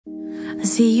I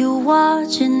see you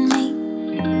watching me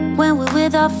when we're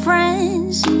with our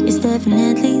friends. It's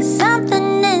definitely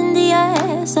something in the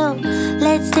air, so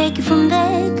let's take it from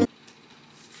there.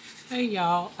 Hey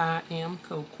y'all, I am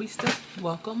questaann.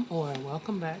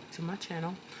 Welcome back to my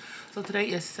channel. So today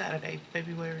is Saturday,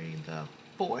 February the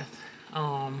 4th.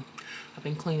 I've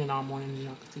been cleaning all morning. As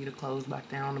y'all can see, the clothes back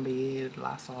down the bed,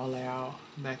 lights all out,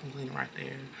 vacuum cleaning right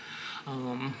there.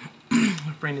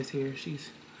 My friend is here. She's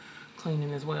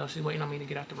cleaning as well. She's waiting on me to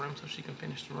get out the room so she can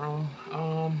finish the room.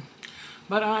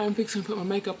 But I am fixing to put my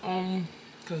makeup on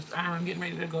because I'm getting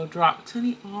ready to go drop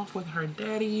Tinny off with her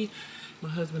daddy. My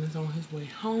husband is on his way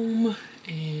home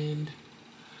and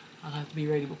I'll have to be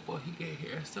ready before he get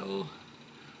here. So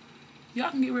y'all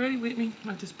can get ready with me.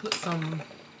 I just put some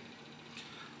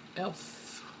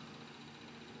e.l.f.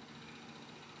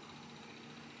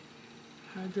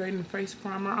 hydrating face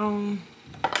primer on.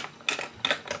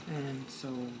 And so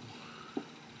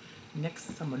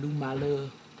next I'm gonna do my little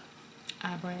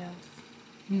eyebrows.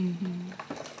 I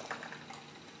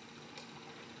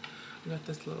got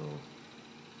this little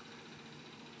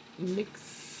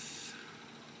NYX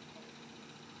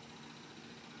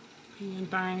pen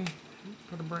thing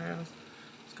for the brows.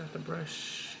 It's got the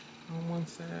brush on one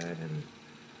side and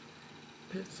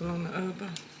pencil on the other.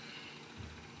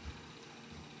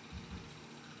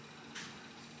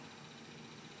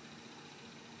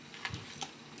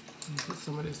 And put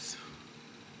some of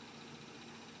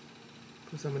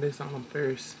this on them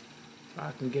first so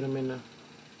I can get them in the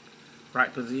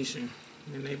right position.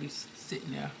 And then they be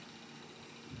sitting there.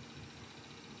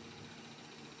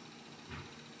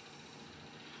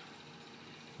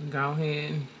 Go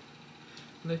ahead and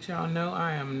let y'all know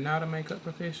I am not a makeup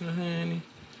professional, honey.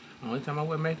 The only time I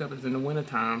wear makeup is in the winter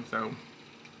time, so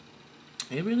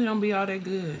it really don't be all that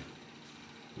good.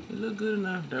 It look good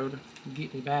enough though to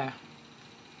get me by.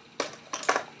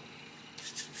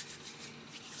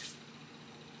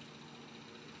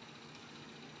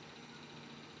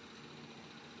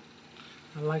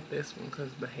 I like this one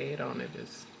because the head on it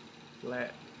is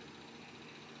flat.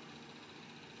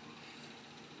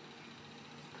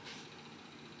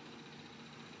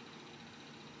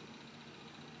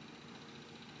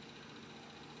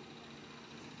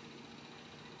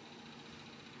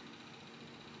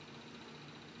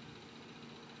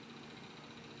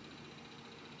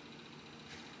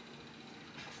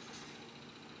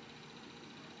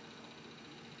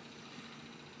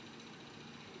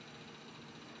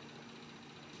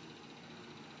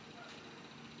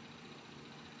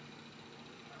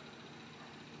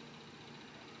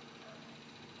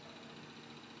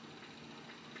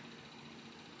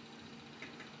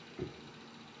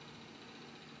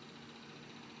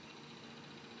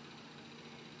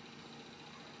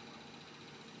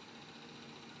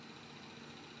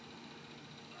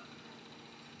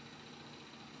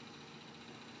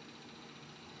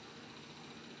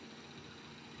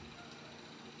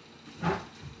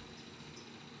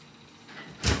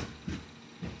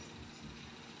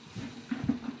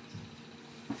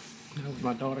 That was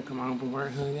my daughter come home from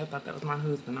work, honey. I thought that was my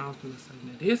husband. I was going to say,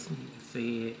 now this nigga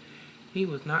said he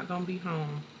was not going to be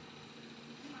home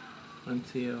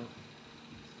until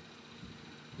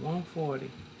 1:40.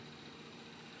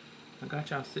 I got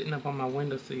y'all sitting up on my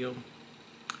windowsill.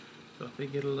 So if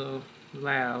it get a little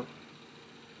loud,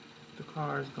 the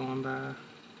car's going by.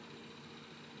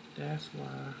 That's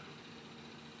why.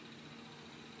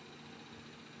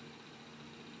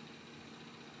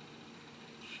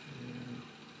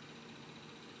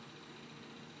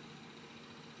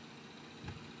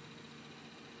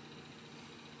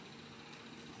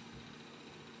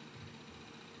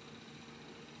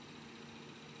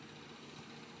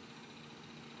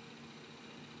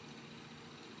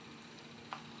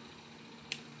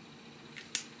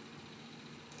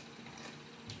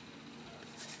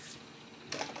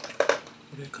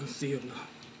 Concealer.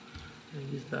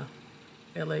 I use the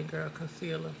LA Girl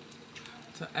concealer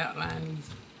to outline these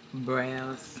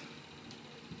brows.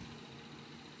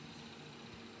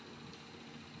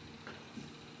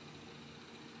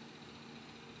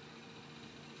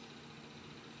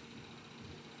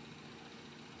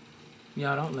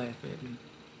 Y'all don't laugh at me.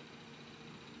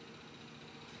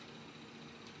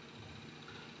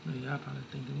 Y'all probably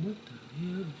thinking, what the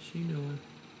hell is she doing?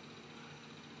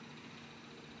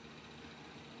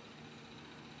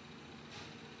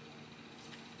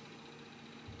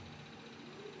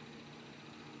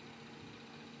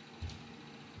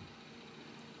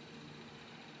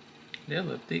 They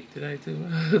look thick today too.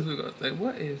 We're gonna say,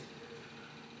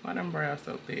 why them brows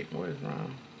so thick? What is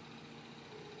wrong?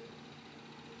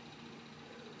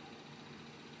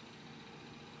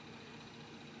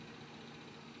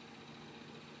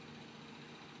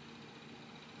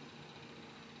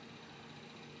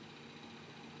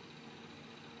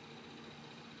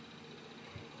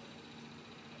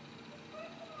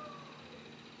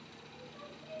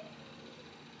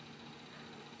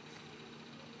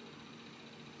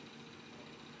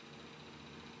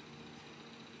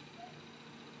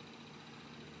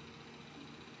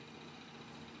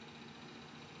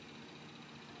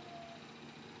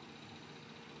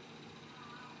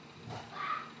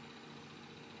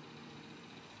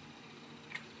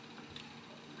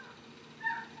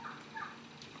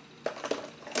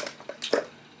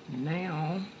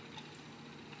 Now, I'm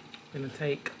gonna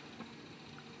take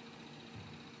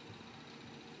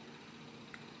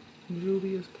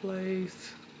Juvia's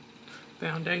Place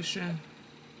foundation.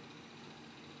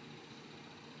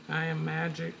 I Am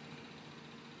Magic.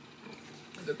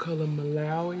 The color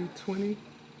Malawi 20.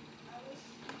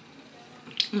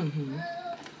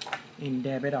 And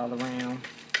dab it all around.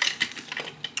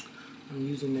 I'm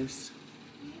using this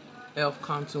e.l.f.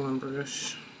 contouring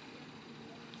brush.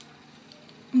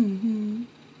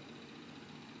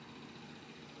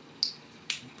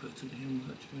 Put too damn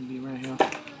much. It's gonna be right here.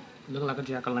 Look like a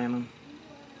jack-o'-lantern.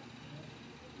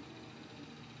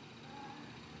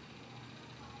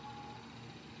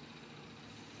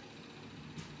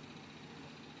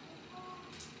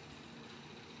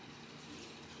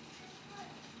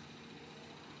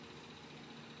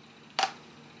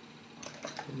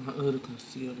 My other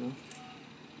concealer.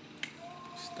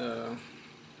 Stuff.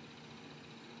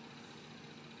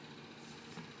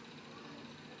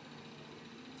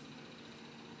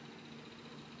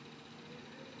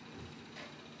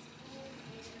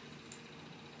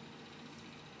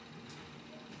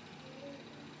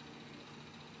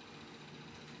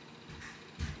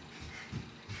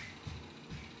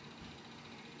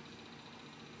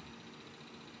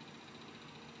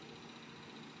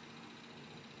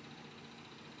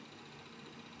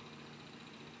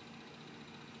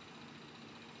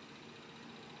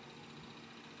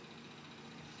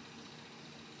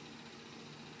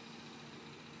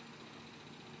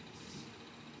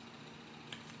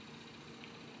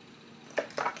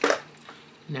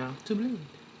 Now to blend.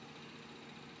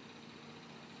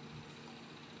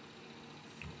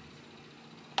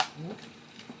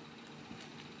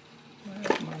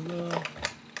 Where's my little?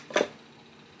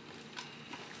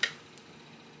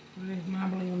 Where's my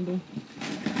blender?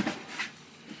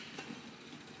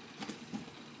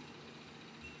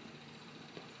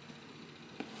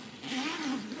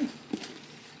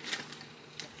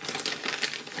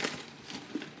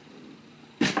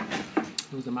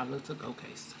 Using my little to-go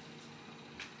case.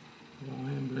 Go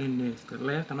ahead and blend this, because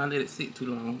last time I let it sit too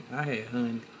long, I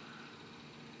had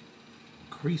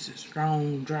creases,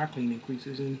 strong dry cleaning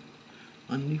creases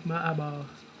underneath my eyeballs.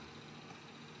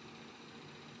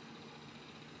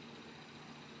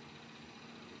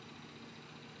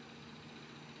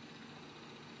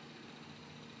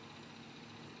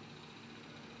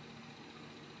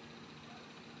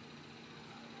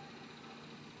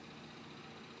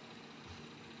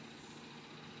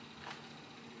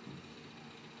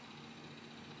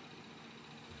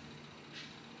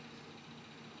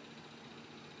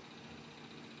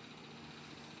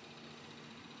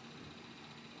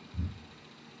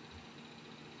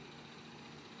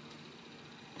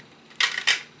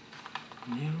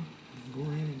 Now, go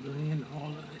ahead and blend all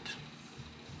of it.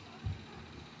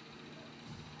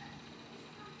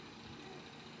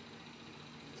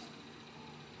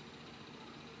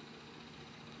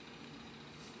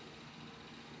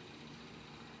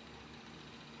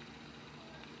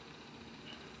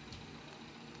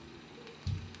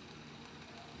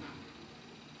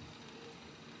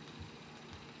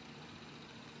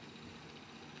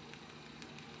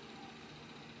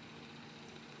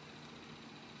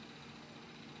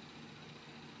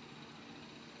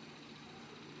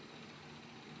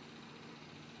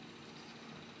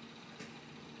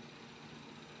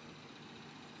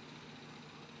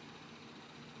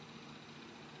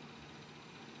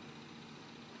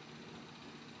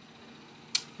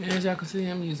 And as y'all can see,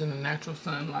 I'm using a natural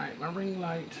sunlight. My ring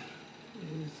light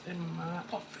is in my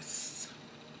office.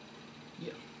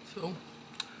 Yeah, so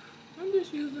I'm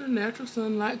just using a natural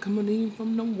sunlight coming in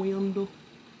from the window.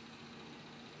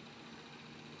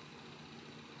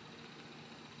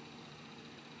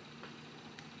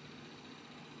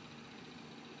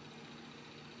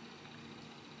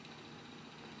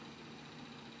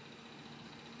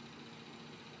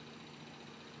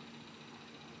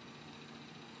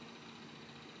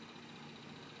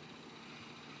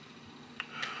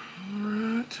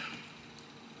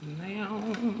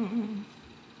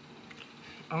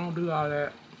 I don't do all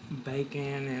that baking,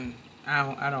 and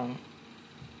I don't,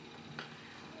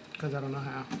 because I don't know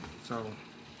how. So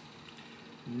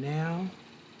now,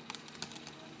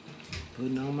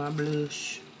 putting on my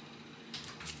blush.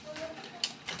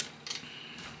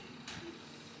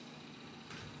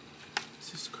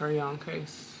 This is crayon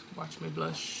case. Watch me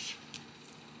blush.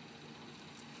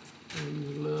 And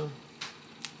use a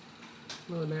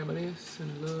little dab of this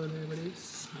and a little dab of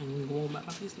this. I'm going about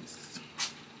my business.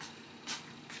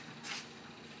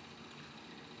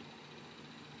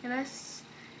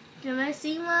 Can I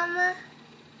see, Mama?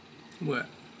 What?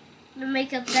 The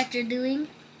makeup that you're doing?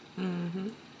 Mm-hmm.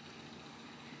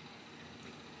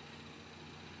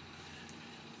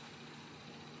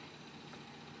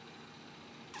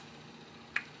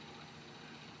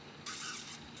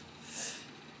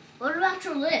 about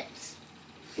your lips?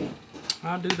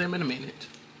 I'll do them in a minute.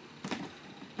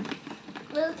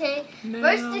 Okay. No.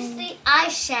 First is the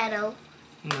eyeshadow.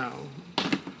 No.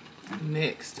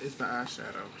 Next is the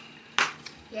eyeshadow.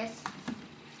 Yes.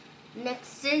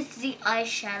 Next is the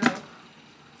eyeshadow.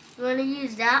 You want to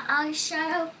use that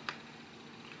eyeshadow?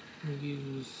 I'm gonna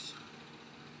use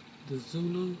the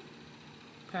Zulu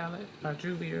palette by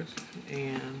Juvia's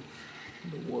and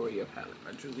the Warrior palette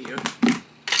by Julia.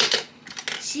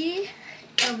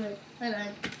 Hold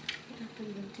on.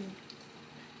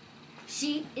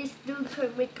 She is doing her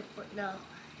makeup right now.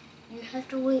 You have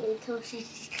to wait until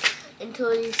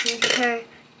you see her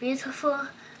beautiful,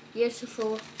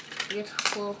 beautiful,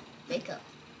 beautiful makeup.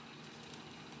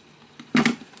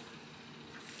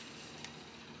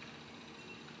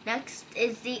 Next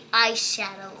is the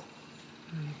eyeshadow.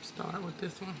 Start with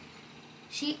this one.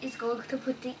 She is going to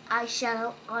put the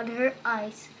eyeshadow on her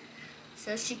eyes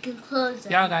so she can close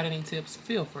them. Y'all got any tips?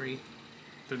 Feel free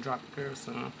to drop your girl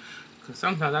some. Cause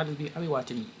sometimes I be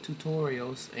watching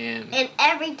tutorials and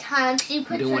every time she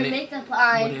puts her makeup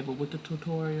on, whatever with the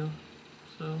tutorial.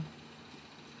 So.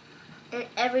 And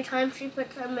every time she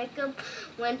puts her makeup,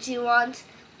 when she wants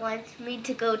me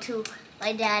to go to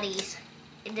my daddy's,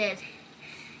 and then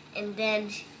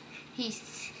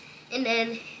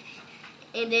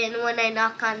when I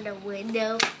knock on the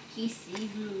window, he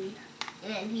sees me,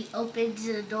 and he opens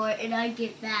the door, and I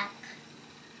get back.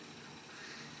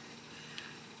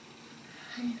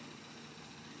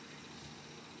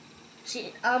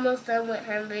 She's almost done with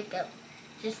her makeup.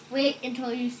 Just wait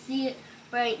until you see it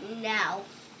right now.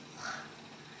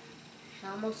 She's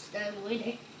almost done with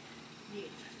it.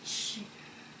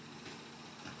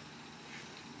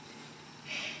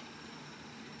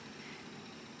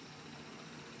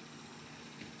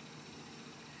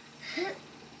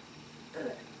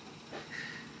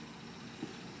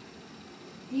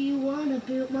 Do you want to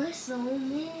build my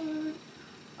snowman?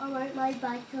 I'll ride my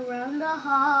bike around the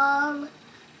hall.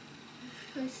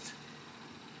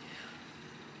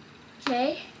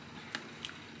 Okay.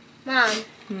 Mom,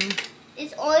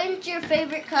 is orange your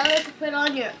favorite color to put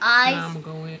on your eyes? Now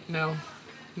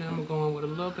I'm going with a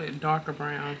little bit darker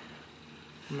brown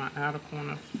in my outer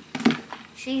corner.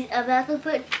 She's about to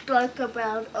put darker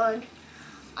brown on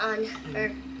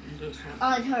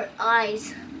her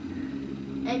eyes,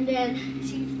 and then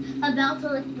she's about to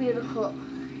look beautiful.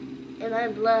 And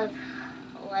I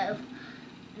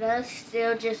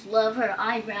still just love her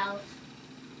eyebrows.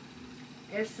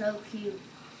 They're so cute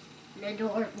and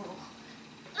adorable.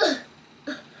 I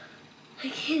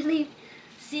can't even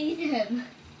see them.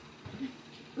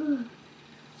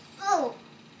 Oh.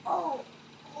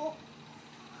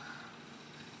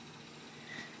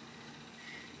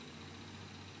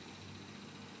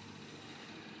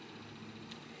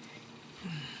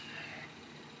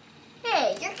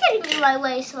 Hey, you're getting in my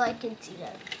way so I can see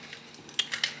them.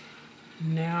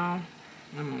 Now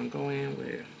I'm gonna go in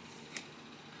with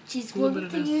she's going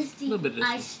to use the little bit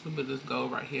of this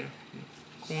gold right here,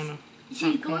 corner.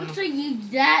 She's going to use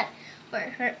that for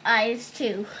her eyes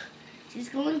too. She's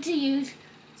going to use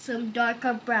some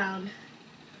darker brown,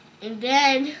 and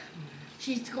then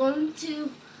she's going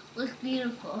to look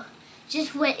beautiful.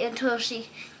 Just wait until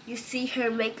you see her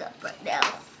makeup right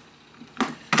now.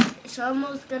 It's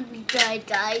almost gonna be done,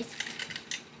 guys.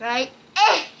 Right?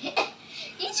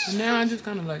 And now I just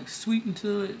kind of like sweeten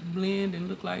to it, blend, and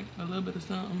look like a little bit of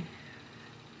something.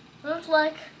 Looks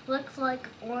like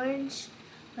orange,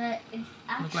 but it's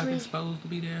actually look like it's supposed to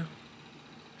be there.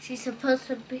 She's supposed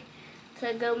to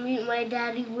go meet my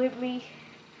daddy with me.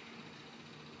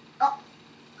 Oh.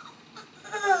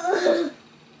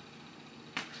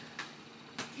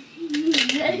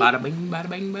 Bada bing, bada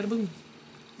bing, bada boom.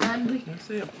 That's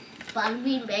it. Bada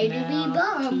bing, baby, bing,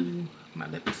 bum. To my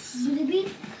lips. Bada bing,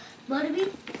 bada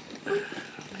bing. They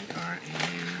are in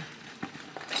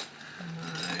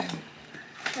my...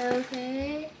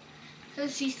 Okay. So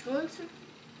she's going to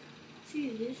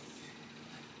do this.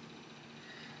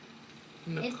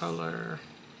 In the color...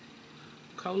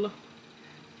 Cola?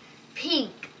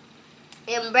 Pink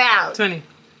and brown. Sonny.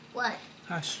 What?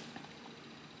 Hush.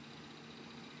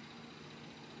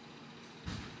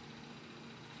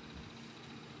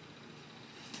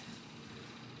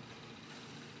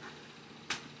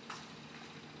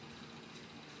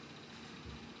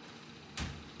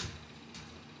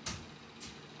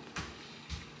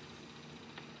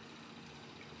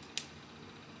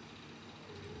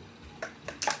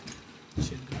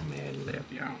 Should got mad and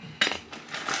left, y'all.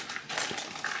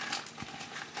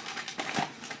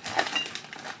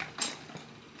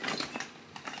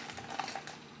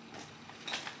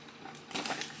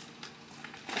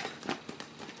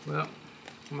 Well,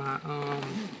 My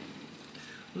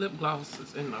lip gloss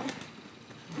is in the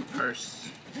purse.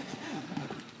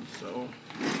 So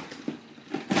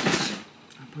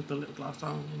I'll put the lip gloss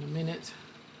on in a minute.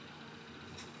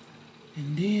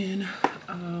 And then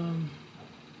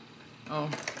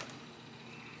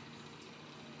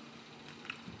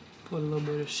put a little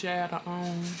bit of shadow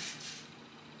on.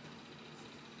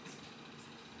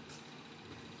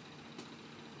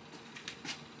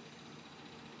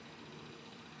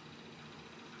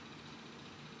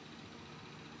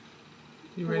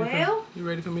 You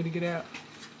ready for me to get out?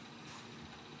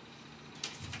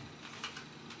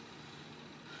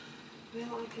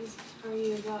 Well, are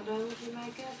you about done with your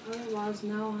makeup? Otherwise,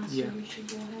 no, I said we should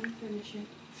go ahead and finish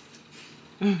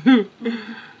it.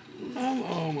 I'm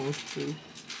almost through.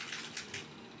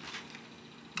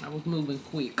 I was moving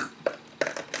quick.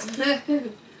 Well,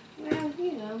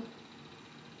 you know,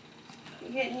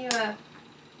 you're getting you a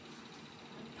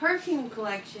perfume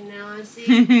collection now, I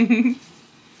see.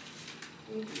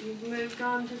 You've moved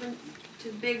on to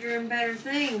bigger and better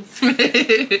things. I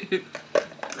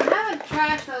haven't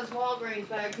trashed those Walgreens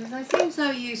bags because they seem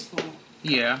so useful.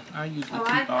 Yeah, I usually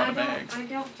keep all the bags. I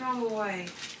don't throw them away.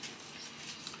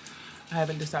 I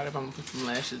haven't decided if I'm gonna put some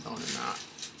lashes on or not.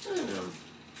 I don't know.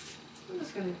 I'm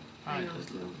just gonna hang on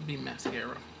to them. Be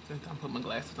mascara. Since I put my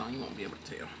glasses on, you won't be able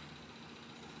to tell.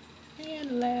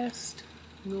 And last,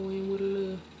 go in with a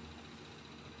little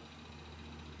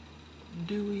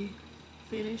dewy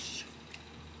finish.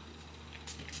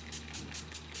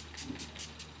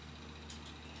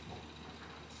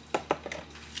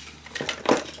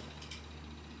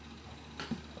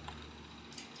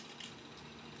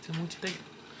 Tell me what you think.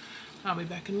 I'll be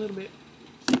back in a little bit.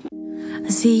 I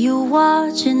see you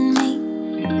watching me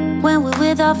when we're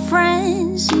with our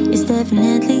friends. It's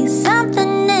definitely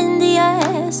something in the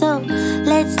air, so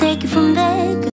let's take it from there.